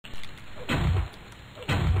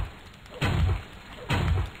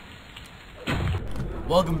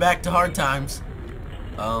Welcome back to Hard Times.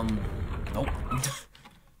 Nope.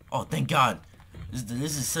 Oh, thank God.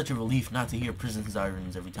 This is such a relief not to hear prison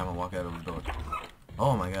sirens every time I walk out of the door.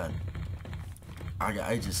 Oh my God.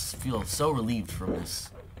 I just feel so relieved from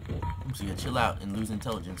this. So yeah, chill out and lose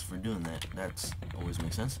intelligence for doing that. That's always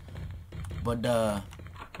makes sense. But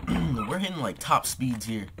we're hitting like top speeds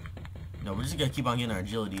here. No, we're just gonna keep on getting our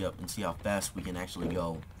agility up and see how fast we can actually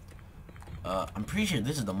go. I'm pretty sure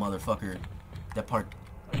this is the motherfucker that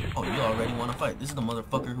Oh, you already want to fight. This is the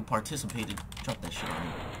motherfucker who participated. Drop that shit on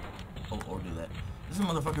me. Oh, or do that. This is the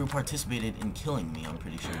motherfucker who participated in killing me, I'm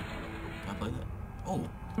pretty sure. Can I play that? Oh.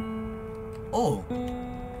 Oh.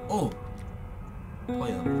 Oh.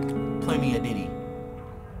 Play them. Play me a ditty.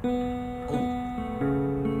 Oh.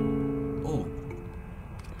 Oh.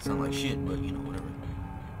 Sound like shit, but you know, whatever.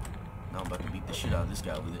 Now I'm about to beat the shit out of this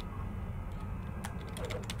guy with it.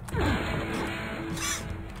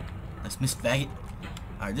 Let's miss faggot.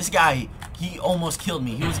 Alright, this guy, he almost killed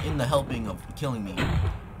me. He was in the helping of killing me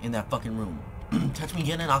in that fucking room. Touch me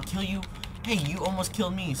again and I'll kill you. Hey, you almost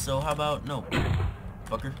killed me, so how about no?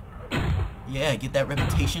 Fucker. Yeah, get that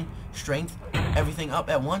reputation, strength, everything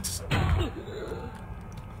up at once.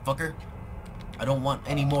 Fucker. I don't want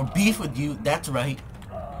any more beef with you. That's right.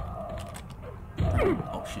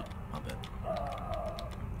 Oh shit, my bad.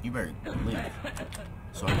 You better live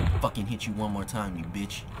so I can fucking hit you one more time, you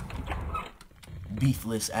bitch.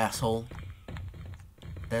 Beefless asshole.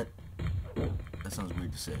 That sounds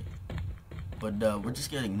weird to say. But we're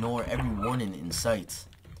just gonna ignore every warning in sight.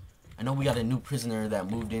 I know we got a new prisoner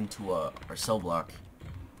that moved into our cell block,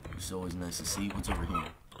 which is always nice to see. What's over here?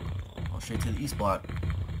 Oh, straight to the east block.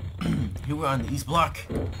 Here we're on the east block.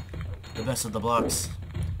 The best of the blocks.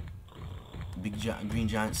 Big green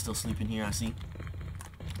giant still sleeping here, I see.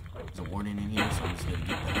 There's a warden in here, so I'm just gonna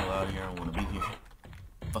get the hell out of here. I don't wanna be here.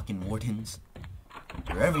 Fucking wardens.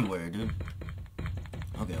 They're everywhere, dude.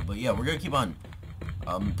 Okay, but yeah, we're gonna keep on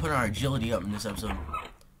putting our agility up in this episode.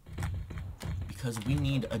 Because we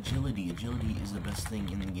need agility. Agility is the best thing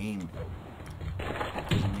in the game.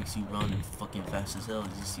 Because it makes you run fucking fast as hell.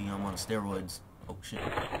 As you see, I'm on steroids. Oh shit.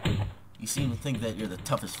 You seem to think that you're the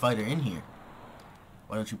toughest fighter in here.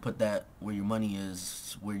 Why don't you put that where your money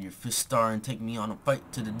is, where your fists are, and take me on a fight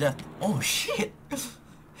to the death? Oh shit!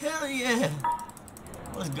 Hell yeah!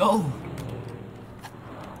 Let's go!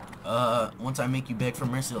 Once I make you beg for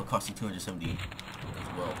mercy, it'll cost you 278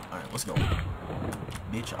 as well. Alright, let's go.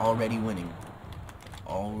 Bitch, already winning.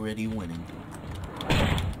 Already winning.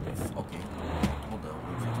 Okay. Hold up.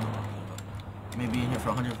 You may be in here for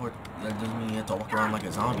 140. That doesn't mean you have to walk around like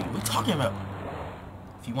a zombie. What are you talking about?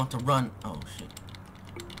 If you want to run... Oh, shit.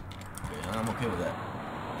 Okay, I'm okay with that.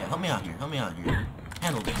 Yeah, help me out here. Help me out here.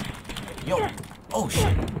 Handle this. Yo. Oh,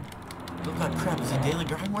 shit. Look like crap. Is it daily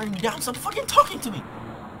grind wearing me down? Stop fucking talking to me.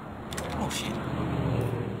 Oh shit.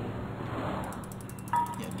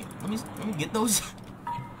 Yeah, let me get those.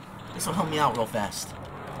 This will help me out real fast.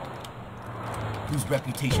 Whose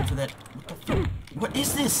reputation for that? What the fuck? What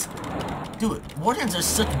is this? Dude, wardens are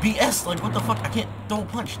such BS. Like, what the fuck? I can't throw a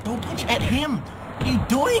punch. Throw a punch at him. What are you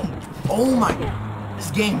doing? Oh my.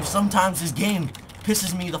 This game, sometimes this game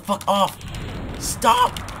pisses me the fuck off.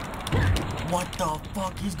 Stop. What the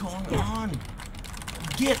fuck is going on?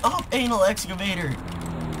 Get up, anal excavator.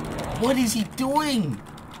 What is he doing?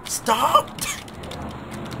 Stop!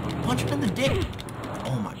 Punch him in the dick.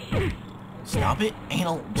 Oh my. Stop it.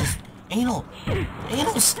 Anal. Just. Anal.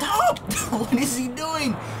 Anal, stop! What is he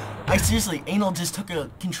doing? Seriously, Anal just took a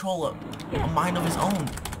control of a mind of his own.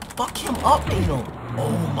 Fuck him up, Anal.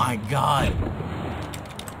 Oh my God.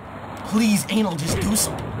 Please, Anal, just do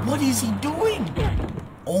something. What is he doing?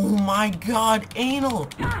 Oh my God, Anal.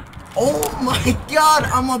 Oh my God,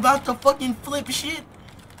 I'm about to fucking flip shit.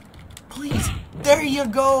 Please, there you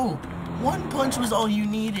go. One punch was all you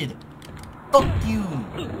needed. Fuck you.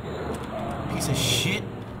 Piece of shit.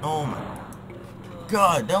 Oh my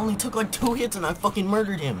God, that only took like 2 hits and I fucking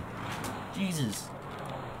murdered him. Jesus.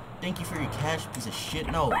 Thank you for your cash, piece of shit.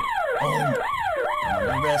 No. Oh,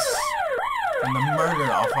 arrest and the murder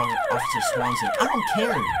of Officer Swanson. I don't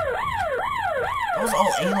care. That was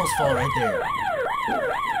all Anal's fault right there.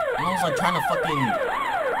 Anal was like trying to fucking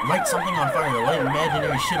light something on fire, light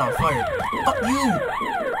imaginary shit on fire. Fuck you!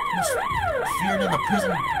 Who's feared in the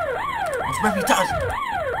prison? It's reputation.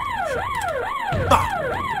 Bah!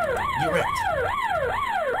 Get wrecked.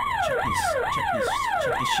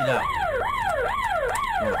 Check this shit out.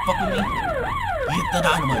 You wanna fuck with me? Hit the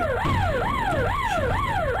dynamite. Shit.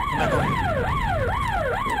 Come back over here.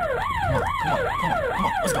 Come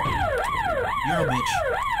on, let's go. You're a bitch.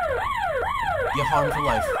 You're harmed for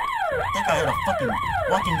life. That guy had a fucking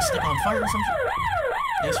walking stick on fire or something.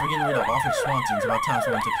 Thanks for getting rid of Officer Swanson. It's about time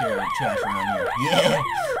someone took care of the trash around here. Yeah!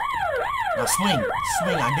 Now swing!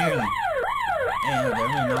 Swing, I dare you. And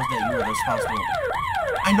everyone knows that you were responsible.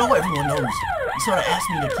 I know everyone knows. He sort of asked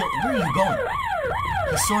me to kill... Where are you going?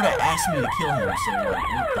 He sort of asked me to kill him, so like,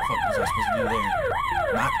 what the fuck was I supposed to do there?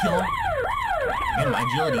 Not kill him? Get my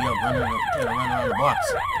agility up, run around the blocks.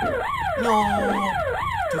 No!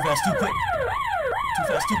 Too fast, too quick. Too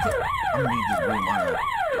fast, too quick. I'm gonna need this broom, aren't I?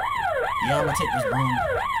 Yeah, I'm gonna take this broom.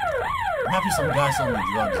 I'm happy some guy sold me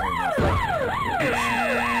drugs during that fight.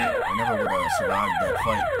 I never would have survived that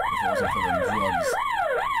fight if it wasn't for them drugs.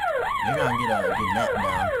 Maybe I can get a good nap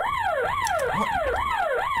down. What?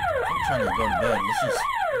 I'm trying to go to bed. Let's just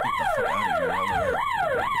get the fuck out of here. How about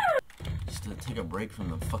that? Just to take a break from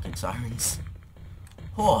the fucking sirens.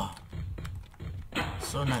 Oh,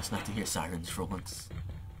 so nice not to hear sirens for once.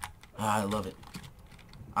 Ah, I love it.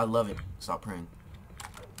 I love it. Stop praying.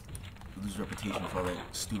 You lose reputation for all that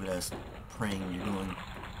stupid ass praying you're doing.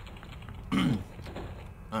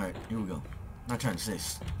 Alright, here we go. I'm not trying to say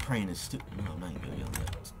praying is stupid. No, I'm not even gonna yell at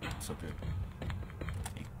that. It's up there.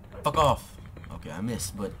 Hey, fuck off. Okay, I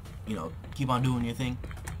missed, but, you know, keep on doing your thing.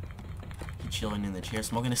 Keep chilling in the chair,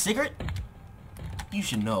 smoking a cigarette? You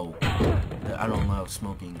should know that I don't allow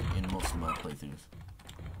smoking in most of my playthroughs.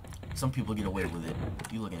 Some people get away with it.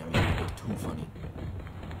 You looking at me like you're too funny.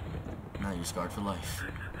 Now you're scarred for life.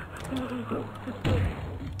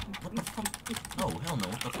 What the fuck? Oh, hell no.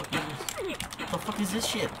 What the fuck is this? What the fuck is this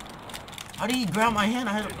shit? How did he grab my hand?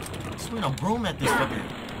 I had to swing a broom at this fucker.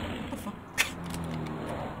 What the fuck?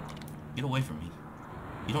 Get away from me.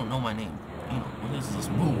 You don't know my name. You know, what is this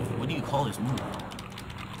move? What do you call this move?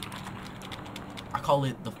 I call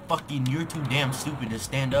it the fucking you're too damn stupid to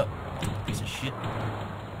stand up. Piece of shit.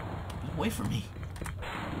 Get away from me.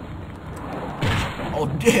 Oh,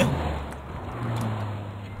 damn.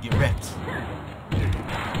 Get wrecked.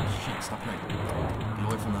 Shit, stop praying. Get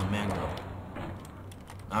away from the mango.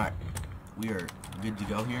 Alright. We are good to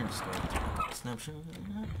go here. Just go take a snapshot.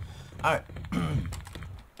 Alright.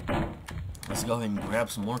 Let's go ahead and grab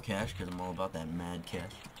some more cash, because I'm all about that mad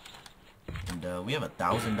cash. And we have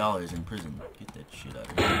 $1,000 in prison. Get that shit out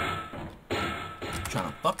of here.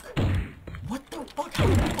 Trying to fuck? What the fuck? How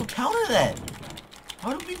do people counter that?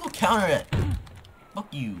 How do people counter that?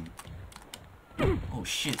 Fuck you. Oh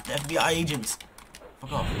shit, the FBI agents.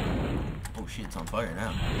 Fuck off. Oh shit, it's on fire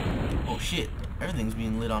now. Oh shit, everything's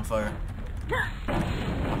being lit on fire.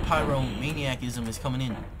 My pyromaniacism is coming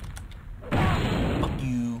in. Fuck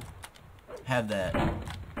you. Have that.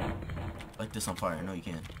 Light this on fire. No, you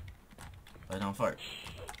can't. Light on fire.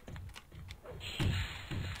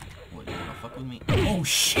 What, you wanna fuck with me? Oh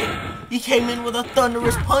shit! He came in with a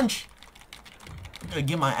thunderous punch! I'm gonna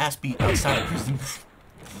get my ass beat outside of prison.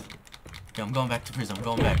 Okay, I'm going back to prison. I'm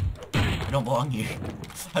going back. I don't belong here.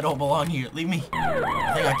 I don't belong here. Leave me.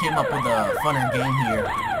 I think I came up with a funner game here.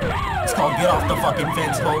 It's called Get Off the Fucking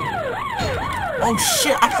Fence, ho. Oh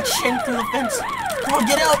shit, I got shanked through the fence. Come on,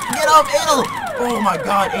 get up, Anal. Oh my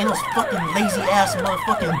god, Anal's fucking lazy ass,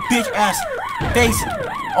 motherfucking bitch ass face.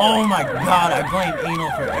 Oh my god, I blame Anal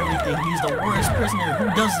for everything. He's the worst prisoner. Who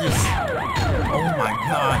does this? Oh my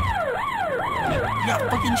god. He got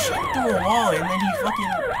fucking shanked through a wall and then he fucking...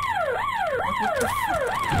 What the fuck?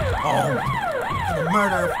 Oh, for the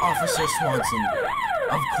murder of Officer Swanson.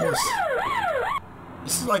 Of course.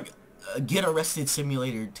 This is like Get Arrested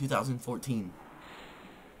Simulator 2014.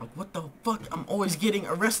 Like, what the fuck? I'm always getting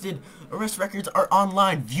arrested. Arrest records are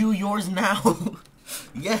online. View yours now.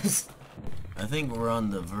 Yes. I think we're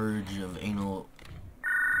on the verge of Anal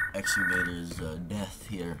Excavator's death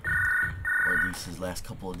here. Or at least his last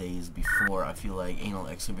couple of days before. I feel like Anal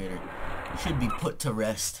Excavator should be put to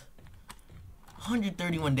rest.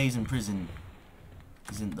 131 days in prison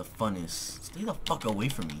isn't the funnest. Stay the fuck away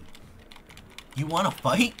from me. You wanna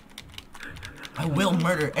fight? I will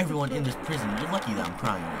murder everyone in this prison. You're lucky that I'm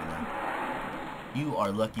crying right now. You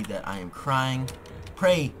are lucky that I am crying.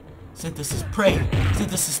 Pray. Synthesis, pray.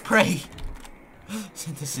 Synthesis, pray.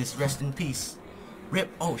 Synthesis, rest in peace. Rip.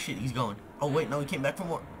 Oh shit, he's going. Oh wait, no, he came back for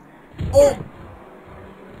more. Oh!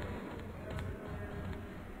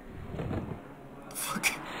 Fuck.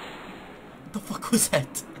 What the fuck was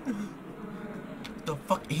that? What the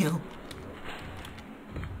fuck, Anal?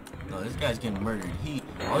 No, this guy's getting murdered.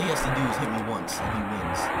 All he has to do is hit me once, and he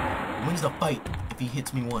wins. He wins the fight if he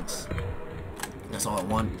hits me once. That's all I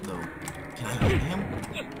want, though. Can I hit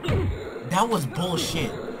him? That was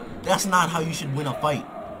bullshit. That's not how you should win a fight.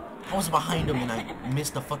 I was behind him and I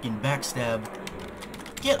missed the fucking backstab.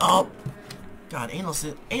 Get up! God, Anal,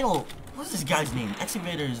 what's this guy's name?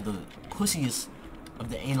 Excavator is the pussiest of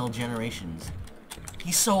the Anal generations.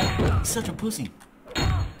 He's such a pussy.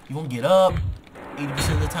 He won't get up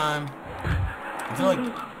 80% of the time. I feel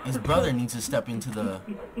like his brother needs to step into the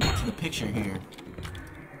picture here.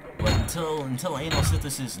 But until anal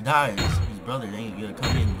synthesis dies, his brother ain't gonna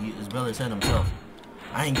come in. His brother said himself,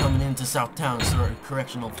 I ain't coming into Southtown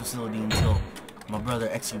Correctional Facility until my brother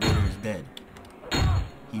Excavator is dead.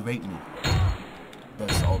 He raped me.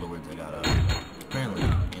 That's all the words I got out. Apparently,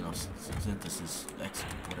 anal synthesis,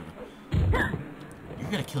 whatever. You're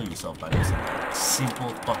gonna kill yourself by missing that simple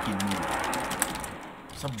fucking move.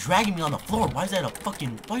 Stop dragging me on the floor. Why is that a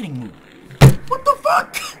fucking fighting move? What the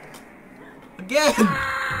fuck? Again!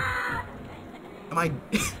 Am I...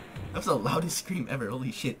 That's the loudest scream ever.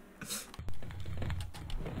 Holy shit.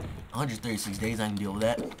 136 days, I can deal with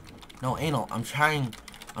that. No, anal, I'm trying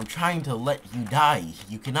to let you die.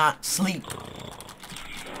 You cannot sleep.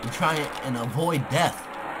 I'm trying and avoid death.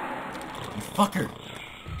 You fucker.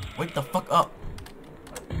 Wake the fuck up.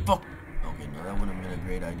 Fuck. Okay, no, that wouldn't have been a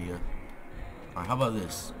great idea. Alright, how about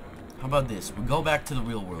this? How about this? We go back to the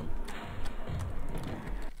real world.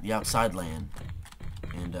 The outside land.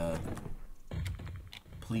 And,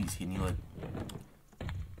 please, can you, like...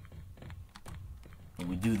 And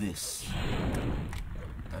we do this.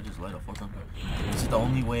 Did I just light a fuck on fire? This is the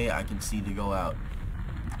only way I can see to go out.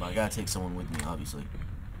 But I gotta take someone with me, obviously.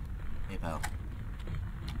 Hey, pal.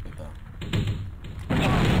 Hey, pal.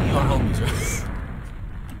 You are homies, right?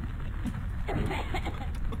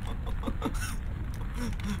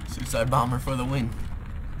 Suicide bomber for the win.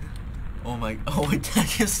 Oh my... Oh, wait, did I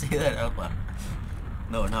just say that out loud?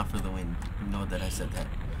 No, not for the win. You know that I said that.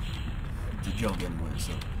 It's a joke anyway,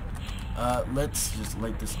 so... let's just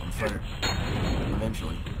light this on fire.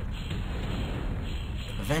 Eventually.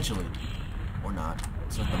 Eventually. Or not.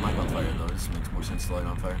 Let's light the mic on fire, though. This makes more sense to light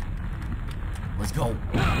on fire. Let's go.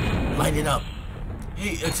 Light it up.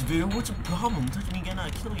 Hey, Excavator, what's the problem? Touch me again, I'll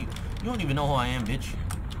kill you. You don't even know who I am, bitch.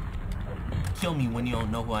 Kill me when you don't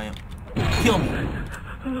know who I am. Kill me.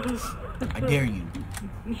 I dare you.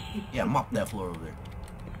 Yeah, mop that floor over there.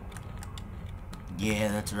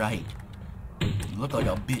 Yeah, that's right. You look like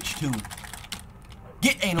a bitch, too.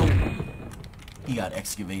 Get anal! He got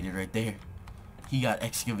excavated right there. He got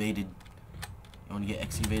excavated. You want to get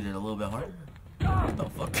excavated a little bit harder? What the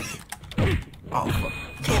fuck? Oh, fuck.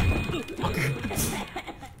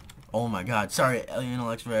 Oh my god. Sorry,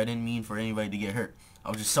 Anal Expert. I didn't mean for anybody to get hurt. I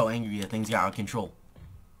was just so angry that things got out of control.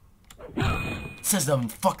 Says the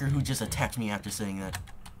fucker who just attacked me after saying that.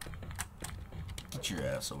 Get your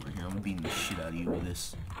ass over here. I'm beating the shit out of you with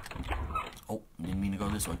this. Oh, didn't mean to go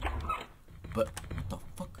this way. But, what the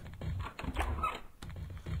fuck?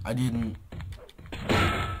 I didn't.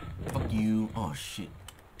 Fuck you. Oh, shit.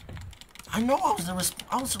 I know I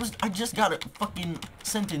just got a fucking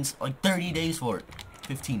sentence, like 30 days for it.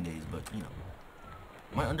 15 days, but, you know.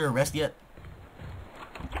 Am I under arrest yet?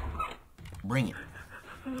 Bring it.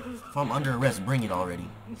 If I'm under arrest, bring it already.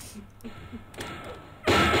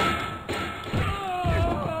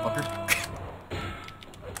 Fucker.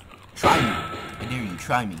 Try me. I dare you,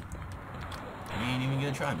 try me. You ain't even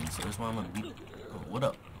gonna try me, so that's why I'm gonna beat it. Oh, what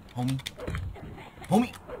up, homie?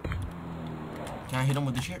 Homie! Can I hit him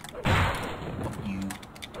with the chair? Fuck you.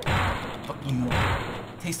 Fuck you.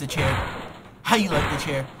 Taste the chair. How you like the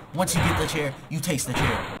chair? Once you get the chair, you taste the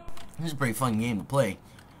chair. This is a pretty fun game to play.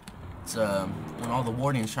 It's when all the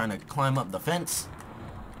wardens trying to climb up the fence,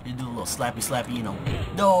 they do a little slappy, you know.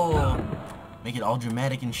 No, make it all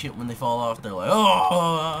dramatic and shit when they fall off. They're like,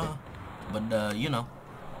 oh, but you know,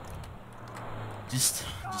 just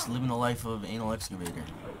living the life of Anal Excavator,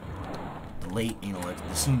 the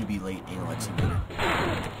soon-to-be late Anal Excavator.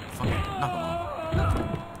 Fucking knock him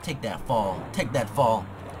off. Take that fall. Take that fall.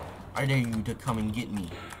 I dare you to come and get me.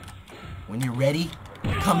 When you're ready,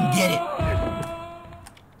 come get it.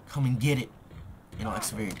 Come and get it. Anal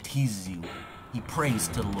Excavator teases you. He prays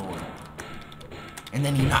to the Lord. And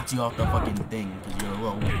then he knocks you off the fucking thing because you're a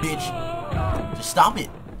little bitch. Just stop it.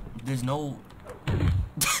 There's no...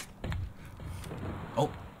 Oh,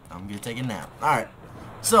 I'm gonna take a nap. Alright.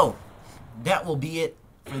 So, that will be it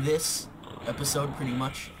for this episode, pretty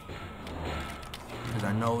much. Because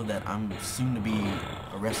I know that I'm soon to be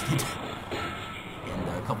arrested. In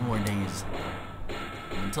a couple more days.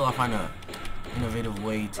 Until I find a innovative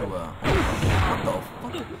way to, what the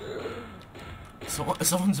fuck?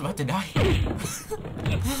 Someone's about to die.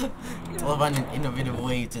 Until I find an innovative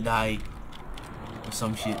way to die. Or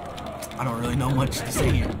some shit. I don't really know much to say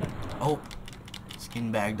here. Oh. Skin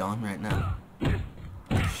bagged on right now. Oh,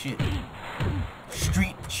 shit.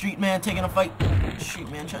 Street man taking a fight. Street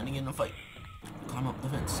man trying to get in a fight. Climb up the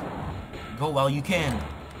fence. Go while you can.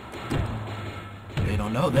 They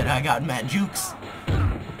don't know that I got Matt Jukes.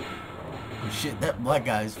 shit, that black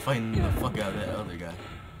guy is fighting the fuck out of that other guy.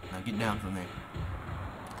 Now get down from there.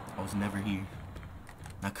 I was never here.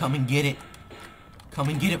 Now come and get it. Come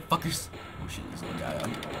and get it, fuckers. Oh shit, there's no guy out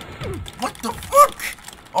here. What the fuck?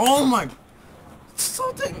 Oh my...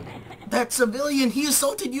 Assaulting that civilian. He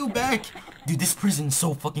assaulted you back. Dude, this prison's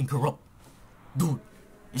so fucking corrupt. Dude,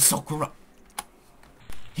 it's so corrupt.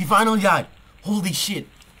 He finally died. Holy shit.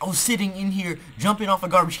 I was sitting in here jumping off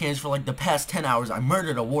of garbage cans for like the past 10 hours. I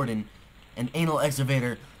murdered a warden. And anal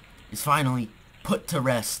excavator is finally put to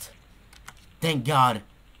rest. Thank God.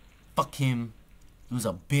 Fuck him. He was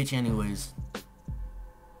a bitch anyways.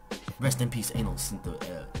 Rest in peace, anal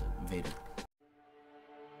invader.